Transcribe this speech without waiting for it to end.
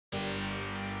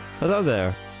Hello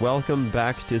there. Welcome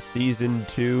back to Season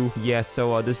 2. Yeah,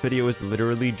 so this video is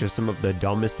literally just some of the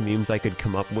dumbest memes I could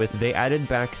come up with. They added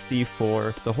back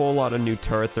C4. It's a whole lot of new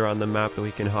turrets around the map that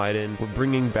we can hide in. We're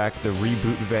bringing back the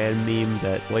reboot van meme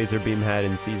that Laserbeam had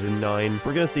in Season 9.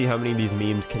 We're gonna see how many of these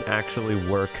memes can actually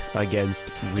work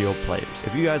against real players.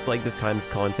 If you guys like this kind of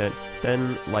content,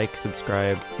 then like,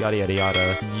 subscribe, yada yada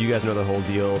yada. You guys know the whole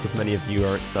deal. As many of you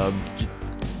aren't subbed, just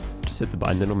hit the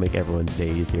button. It'll make everyone's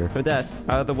day easier. With that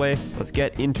out of the way, let's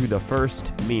get into the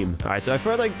first meme. All right, so I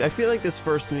feel like this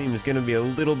first meme is going to be a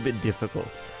little bit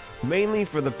difficult, mainly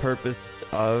for the purpose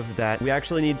of that we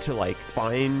actually need to like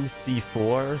find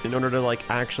C4 in order to like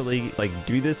actually like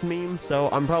do this meme. So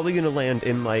I'm probably going to land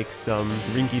in like some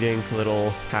rinky-dink little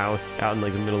house out in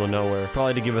like the middle of nowhere,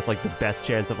 probably to give us like the best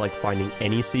chance of like finding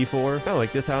any C4. Oh,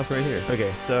 like this house right here.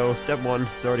 Okay, so step 1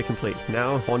 is already complete.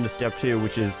 Now on to step 2,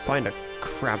 which is find a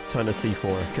crap ton of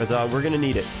C4, because we're gonna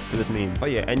need it for this meme. Oh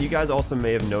yeah, and you guys also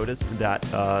may have noticed that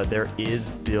there is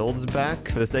builds back.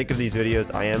 For the sake of these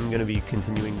videos, I am gonna be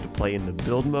continuing to play in the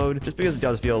build mode, just because it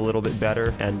does feel a little bit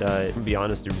better, and to be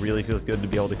honest, it really feels good to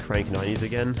be able to crank 90s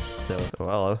again. So, oh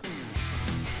hello.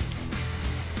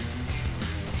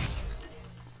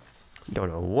 Don't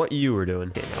know what you were doing.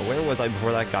 Okay, now where was I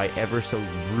before that guy ever so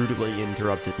rudely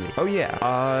interrupted me? Oh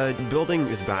yeah, building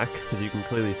is back, as you can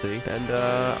clearly see, and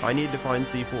I need to find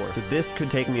C4. So this could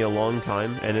take me a long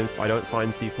time, and if I don't find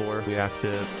C4, we have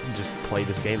to just play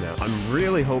this game out. I'm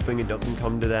really hoping it doesn't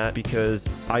come to that,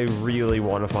 because I really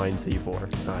want to find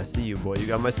C4. I see you, boy. You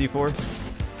got my C4?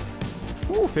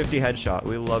 Ooh, 50 headshot.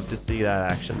 We love to see that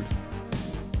action.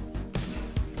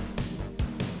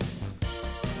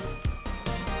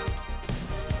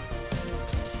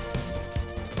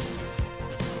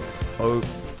 Oh.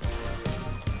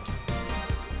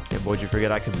 Yeah, boy, did you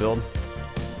forget I could build?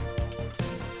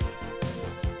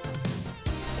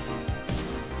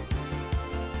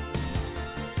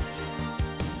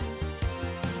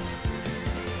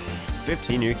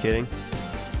 $15, you're kidding?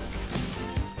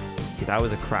 Okay, that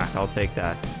was a crack. I'll take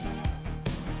that.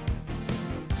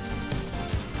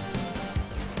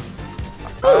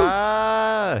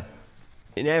 Ah!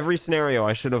 In every scenario,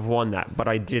 I should have won that, but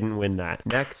I didn't win that.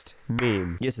 Next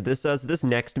meme. Yes, this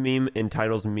next meme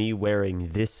entitles me wearing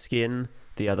this skin,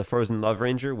 the Frozen Love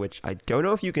Ranger, which I don't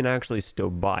know if you can actually still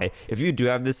buy. If you do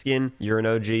have this skin, you're an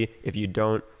OG. If you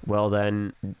don't, well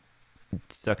then, it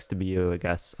sucks to be you, I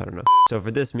guess. I don't know. So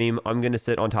for this meme, I'm gonna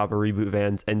sit on top of reboot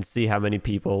vans and see how many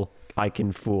people I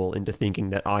can fool into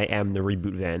thinking that I am the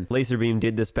reboot van. Laserbeam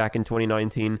did this back in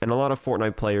 2019, and a lot of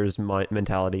Fortnite players'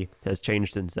 mentality has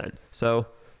changed since then. So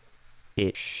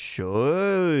it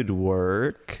should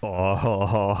work.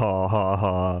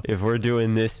 Oh, if we're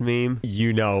doing this meme,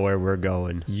 you know where we're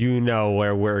going. You know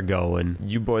where we're going.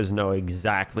 You boys know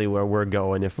exactly where we're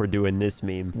going if we're doing this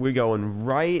meme. We're going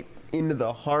right into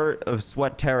the heart of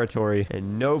sweat territory,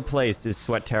 and no place is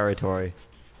sweat territory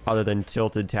other than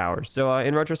tilted towers. So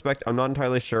in retrospect, I'm not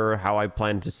entirely sure how I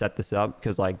plan to set this up,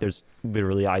 because like there's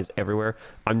literally eyes everywhere.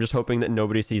 I'm just hoping that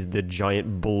nobody sees the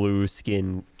giant blue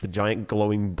skin, the giant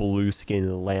glowing blue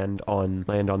skin land on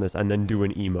this, and then do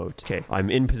an emote. Okay,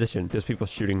 I'm in position. There's people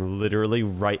shooting literally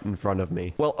right in front of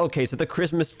me. Well, okay, so the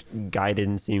Christmas guy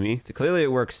didn't see me, so clearly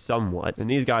it works somewhat, and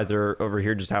these guys are over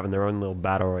here just having their own little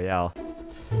battle royale.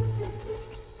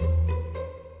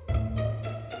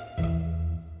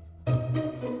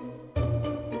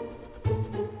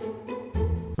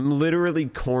 I'm literally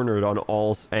cornered on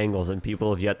all angles, and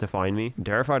people have yet to find me. I'm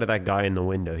terrified of that guy in the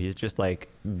window. He's just like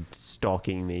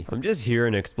stalking me. I'm just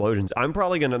hearing explosions. I'm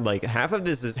probably gonna like half of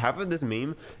this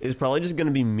meme is probably just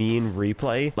gonna be me in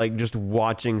replay, like just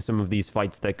watching some of these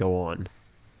fights that go on.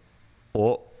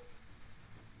 Oh,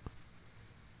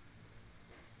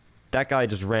 that guy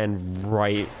just ran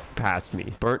right past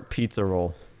me. Burnt pizza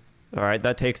roll. All right,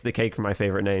 that takes the cake for my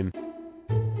favorite name.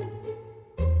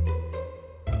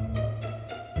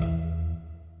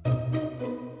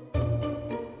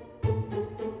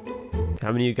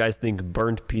 How many of you guys think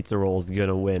burnt pizza roll is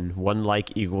gonna win? 1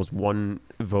 like equals 1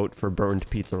 vote for burnt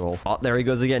pizza roll. Oh, there he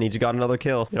goes again. He just got another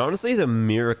kill. It honestly is a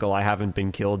miracle I haven't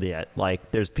been killed yet.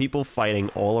 Like, there's people fighting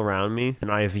all around me,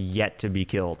 and I have yet to be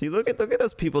killed. See, look at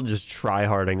those people just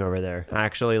try-harding over there.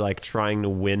 Actually, like, trying to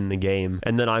win the game.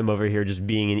 And then I'm over here just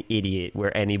being an idiot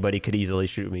where anybody could easily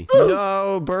shoot me.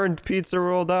 No, burnt pizza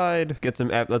roll died. Get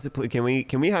some F. Can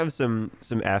we have some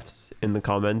Fs in the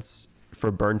comments for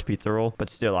burnt pizza roll? But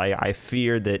still, I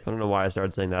fear that, I don't know why I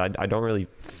started saying that. I don't really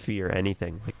fear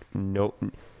anything. Like, no,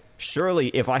 surely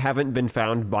if I haven't been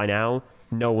found by now,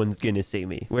 no one's gonna see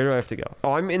me. Where do I have to go?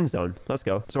 Oh, I'm in zone. Let's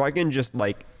go. So I can just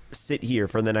like sit here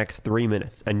for the next 3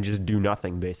 minutes and just do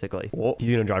nothing, basically. Oh,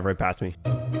 he's gonna drive right past me.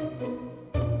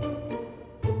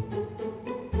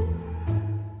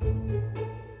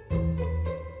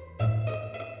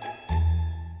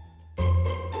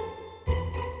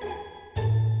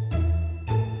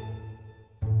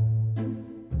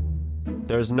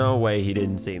 There's no way he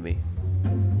didn't see me.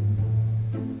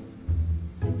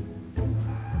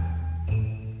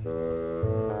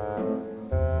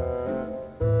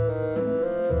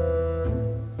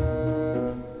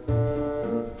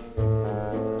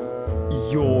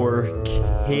 You're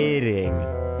kidding.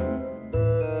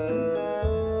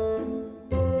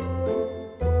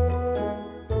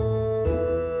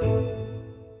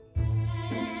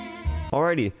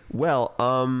 Alrighty,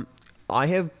 well, I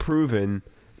have proven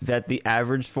that the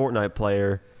average Fortnite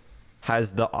player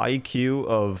has the IQ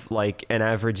of like an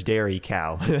average dairy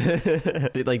cow.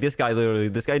 Like this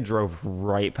guy drove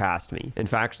right past me. In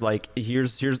fact, like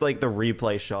here's like the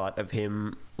replay shot of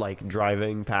him like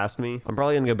driving past me. I'm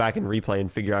probably gonna go back and replay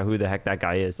and figure out who the heck that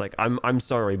guy is. Like I'm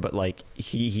sorry, but like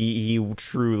he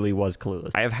truly was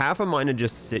clueless. I have half a mind to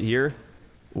just sit here.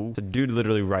 Ooh, the dude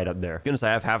literally right up there. I'm gonna say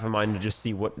I have half a mind to just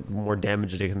see what more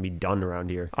damage that can be done around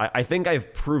here. I think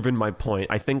I've proven my point.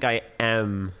 I think I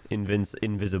am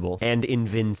invisible and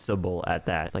invincible at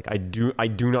that. Like I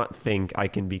do not think I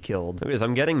can be killed. Because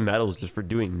I'm getting medals just for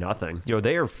doing nothing. Yo,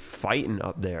 they are fighting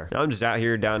up there. Now I'm just out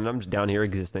here I'm just down here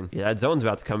existing. Yeah, that zone's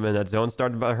about to come in. That zone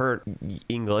started to hurt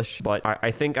English, but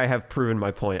I think I have proven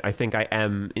my point. I think I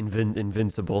am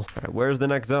invincible. All right, where's the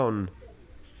next zone?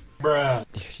 Bruh.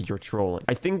 You're trolling.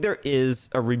 I think there is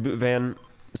a reboot van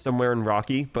somewhere in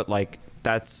Rocky, but like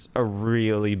that's a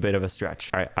really bit of a stretch.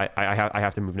 All right, I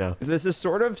have to move now. This is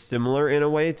sort of similar in a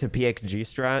way to PXG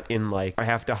strat in like I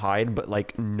have to hide, but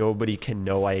like nobody can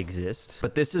know I exist.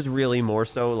 But this is really more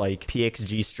so like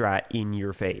PXG strat in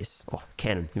your face. Oh,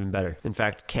 cannon, even better. In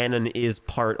fact, cannon is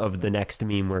part of the next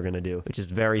meme we're gonna do, which is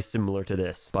very similar to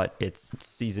this, but it's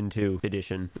season 2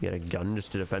 edition. Get a gun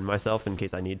just to defend myself in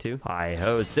case I need to. Hi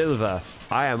ho, Silva.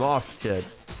 I am off to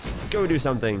go do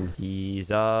something. He's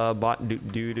a bot.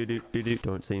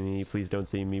 Don't see me. Please don't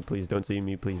see me. Please don't see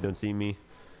me. Please don't see me.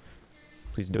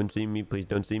 Please don't see me. Please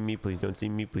don't see me. Please don't see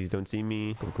me. Please don't see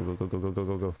me. Go, go, go, go, go, go,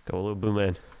 go, go. Go, little blue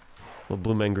man. Little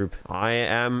blue man group. I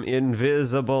am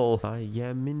invisible. I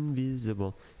am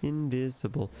invisible.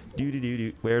 Invisible.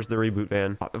 Do. Where's the reboot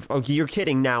van? Okay, you're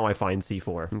kidding. Now I find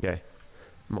C4. Okay.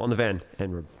 I'm on the van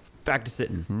and we're back to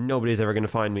sitting. Nobody's ever gonna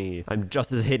find me. I'm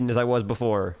just as hidden as I was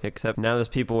before, except now there's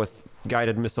people with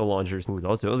guided missile launchers. Ooh,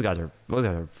 those guys are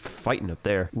fighting up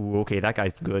there. Ooh, okay, that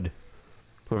guy's good.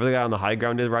 Whoever the guy on the high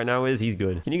ground is right now he's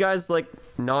good. Can you guys like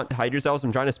not hide yourselves?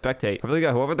 I'm trying to spectate.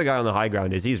 Whoever the guy on the high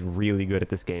ground is, he's really good at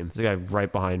this game. There's a guy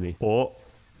right behind me.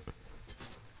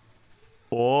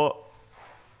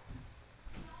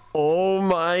 Oh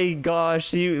my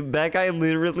gosh, that guy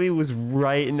literally was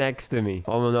right next to me.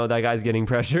 Oh no, that guy's getting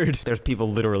pressured. There's people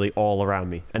literally all around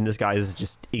me, and this guy is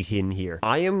just in here.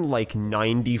 I am like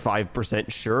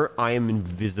 95% sure I am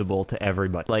invisible to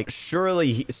everybody. Like,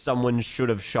 surely someone should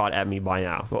have shot at me by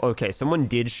now. Well, okay, someone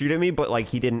did shoot at me, but like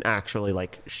he didn't actually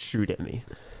like shoot at me.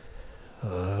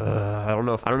 I don't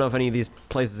know if any of these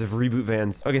places have reboot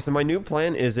vans. Okay, so my new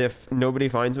plan is if nobody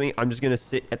finds me, I'm just gonna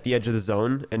sit at the edge of the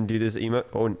zone and do this emote.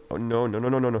 Oh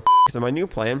no. So my new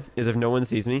plan is if no one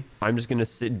sees me, I'm just gonna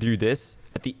do this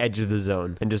at the edge of the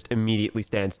zone and just immediately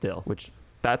stand still, which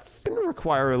that's gonna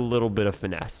require a little bit of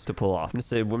finesse to pull off. I'm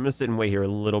gonna sit and wait here a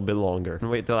little bit longer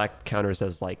and wait till that counter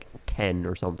says like 10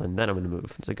 or something. Then I'm gonna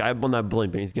move. There's a guy up on that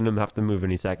blimp and he's gonna have to move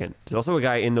any second. There's also a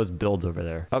guy in those builds over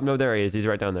there. Oh no, there he is. He's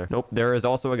right down there. Nope, there is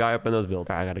also a guy up in those builds.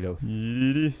 All right, I gotta go.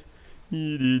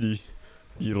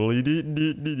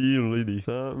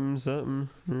 Something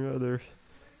or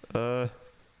other.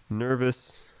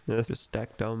 Nervous. Yes, just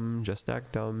act dumb, just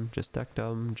act dumb, just act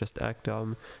dumb, just act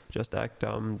dumb, just act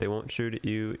dumb. They won't shoot at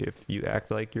you if you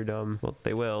act like you're dumb. Well,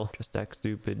 they will. Just act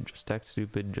stupid, just act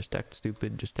stupid, just act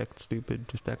stupid, just act stupid,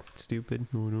 just act stupid.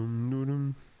 I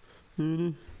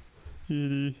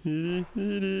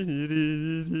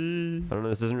don't know,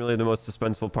 this isn't really the most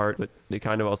suspenseful part, but it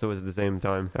kind of also is at the same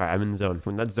time. All right, I'm in the zone.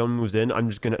 When that zone moves in, I'm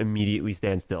just gonna immediately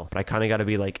stand still. But I kind of got to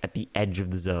be like at the edge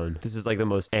of the zone. This is like the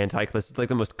most it's like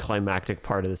the most climactic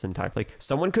part of this entire, like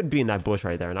someone could be in that bush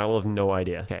right there and I will have no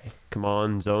idea. Okay, come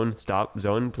on, zone, stop,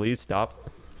 zone, please stop.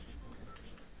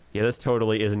 Yeah, this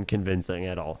totally isn't convincing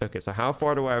at all. Okay, so how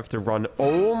far do I have to run?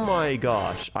 Oh my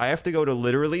gosh. I have to go to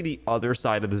literally the other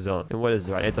side of the zone. And what is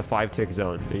it? It's a 5-tick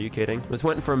zone. Are you kidding? This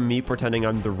went from me pretending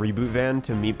I'm the reboot van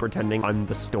to me pretending I'm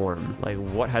the storm. Like,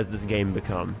 what has this game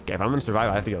become? Okay, if I'm gonna survive,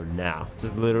 I have to go now. This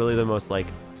is literally the most, like,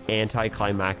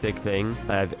 anticlimactic thing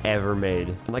that I've ever made.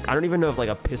 And, like, I don't even know if, like,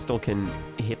 a pistol can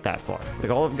hit that far.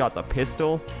 Like, all I've got's a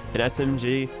pistol, an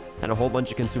SMG, and a whole bunch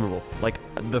of consumables. Like,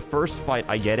 the first fight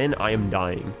I get in, I am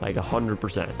dying. Like,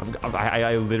 100%.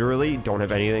 I literally don't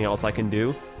have anything else I can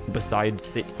do besides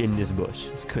sit in this bush.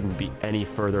 This couldn't be any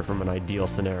further from an ideal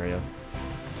scenario.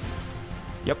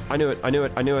 Yep, I knew it. I knew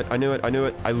it. I knew it. I knew it. I knew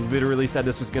it. I literally said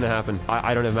this was gonna happen.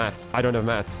 I don't have mats. I don't have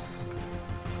mats.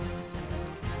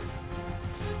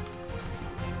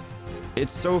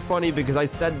 It's so funny because I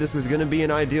said this was gonna be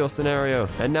an ideal scenario,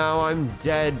 and now I'm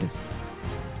dead.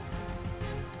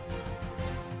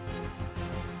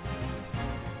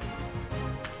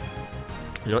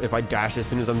 You know, if I dash as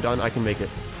soon as I'm done, I can make it.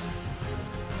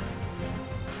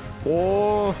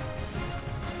 Oh.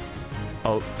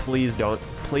 Oh, please don't.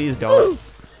 Please don't.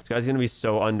 This guy's gonna be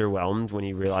so underwhelmed when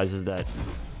he realizes that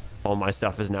all my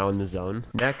stuff is now in the zone.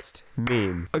 Next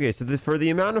meme. Okay, so for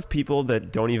the amount of people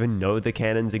that don't even know the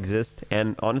cannons exist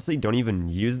and honestly don't even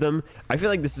use them, I feel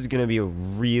like this is going to be a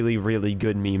really, really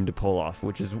good meme to pull off,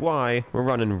 which is why we're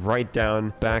running right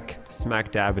down, back,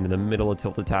 smack dab into the middle of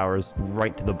Tilted Towers,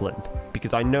 right to the blimp.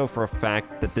 Because I know for a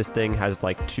fact that this thing has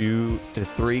like 2 to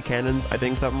 3 cannons, I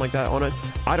think, something like that on it.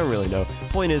 I don't really know.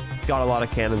 Point is, it's got a lot of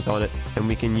cannons on it, and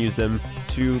we can use them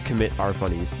to commit our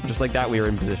funnies. Just like that, we are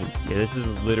in position. Yeah, this is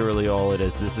literally all it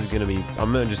is. This is gonna be, I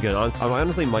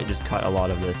honestly might just cut a lot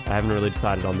of this. I haven't really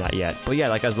decided on that yet. But yeah,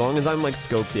 like as long as I'm like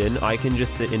scoped in, I can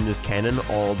just sit in this cannon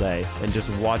all day and just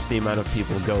watch the amount of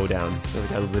people go down.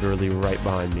 There's a guy literally right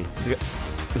behind me.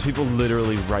 There's people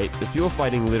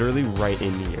fighting literally right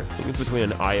in here. I think it's between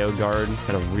an IO guard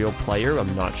and a real player.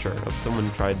 I'm not sure. If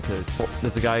someone tried to... Oh,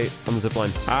 there's a guy on the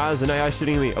zipline. Ah, there's an AI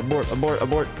shooting at me. Abort, abort,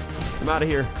 abort. I'm out of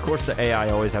here. Of course, the AI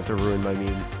always have to ruin my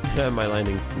memes. My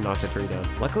landing knocked a tree down.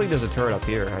 Luckily, there's a turret up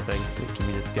here, I think. Give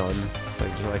me this gun.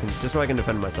 Like, just so I can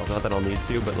defend myself. Not that I'll need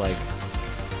to, but like...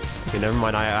 Okay, never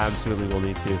mind. I absolutely will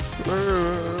need to.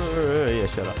 Yeah,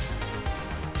 shut up.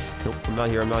 Nope, I'm not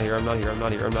here, I'm not here, I'm not here, I'm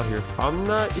not here, I'm not here. I'm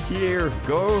not here.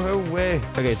 Go away.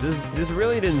 Okay, so this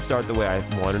really didn't start the way I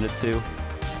wanted it to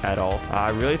at all. I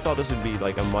really thought this would be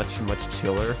like a much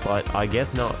chiller, but I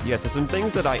guess not. Yeah, so some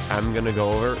things that I am gonna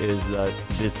go over is that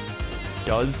this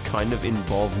does kind of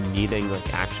involve needing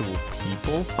like actual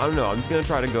people. I don't know, I'm just gonna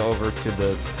try to go over to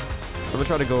the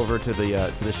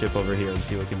to the ship over here and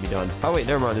see what can be done. Oh wait,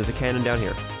 never mind, there's a cannon down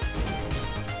here.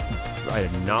 I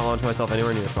did not launch myself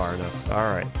anywhere near far enough.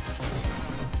 Alright.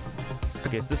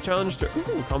 Okay, so this challenge...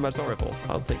 Ooh, combat assault rifle.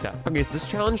 I'll take that. Okay, so this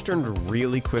challenge turned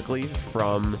really quickly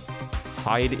from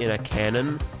hide in a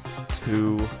cannon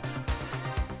to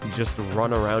just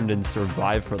run around and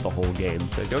survive for the whole game.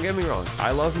 So don't get me wrong,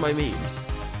 I love my memes.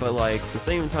 But like, at the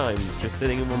same time, just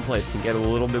sitting in one place can get a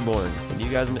little bit boring. And you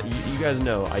guys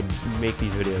know I make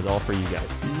these videos all for you guys.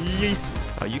 Yeet.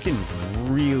 You can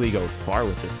really go far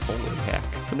with this. Holy heck.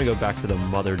 I'm gonna go back to the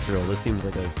mother drill. This seems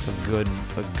like a good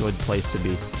place to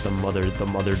be. The mother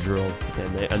drill.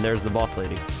 And there's the boss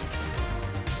lady.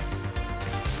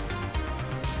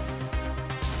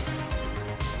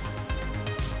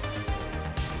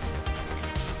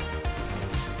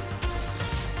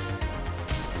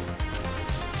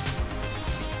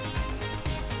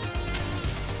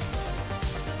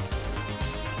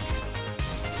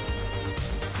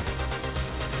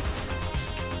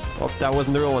 Oh, that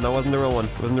wasn't the real one. That wasn't the real one.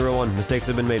 It wasn't the real one. Mistakes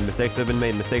have been made. Mistakes have been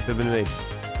made. Mistakes have been made.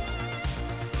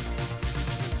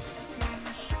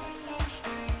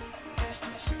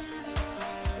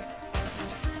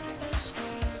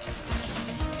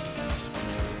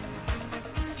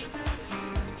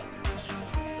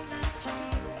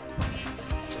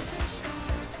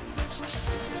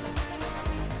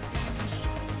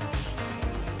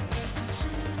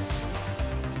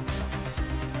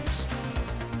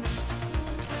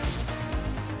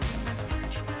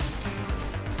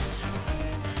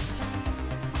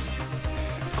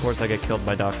 Of course I get killed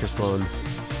by Dr. Sloan.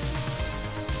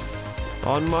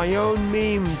 On my own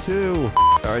meme, too.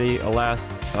 Already,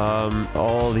 alas,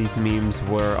 all these memes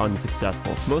were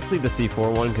unsuccessful. Mostly the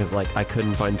C4 one, because, like, I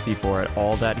couldn't find C4 at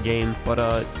all that game.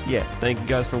 But, yeah, thank you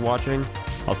guys for watching.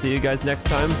 I'll see you guys next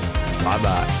time.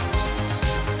 Bye-bye.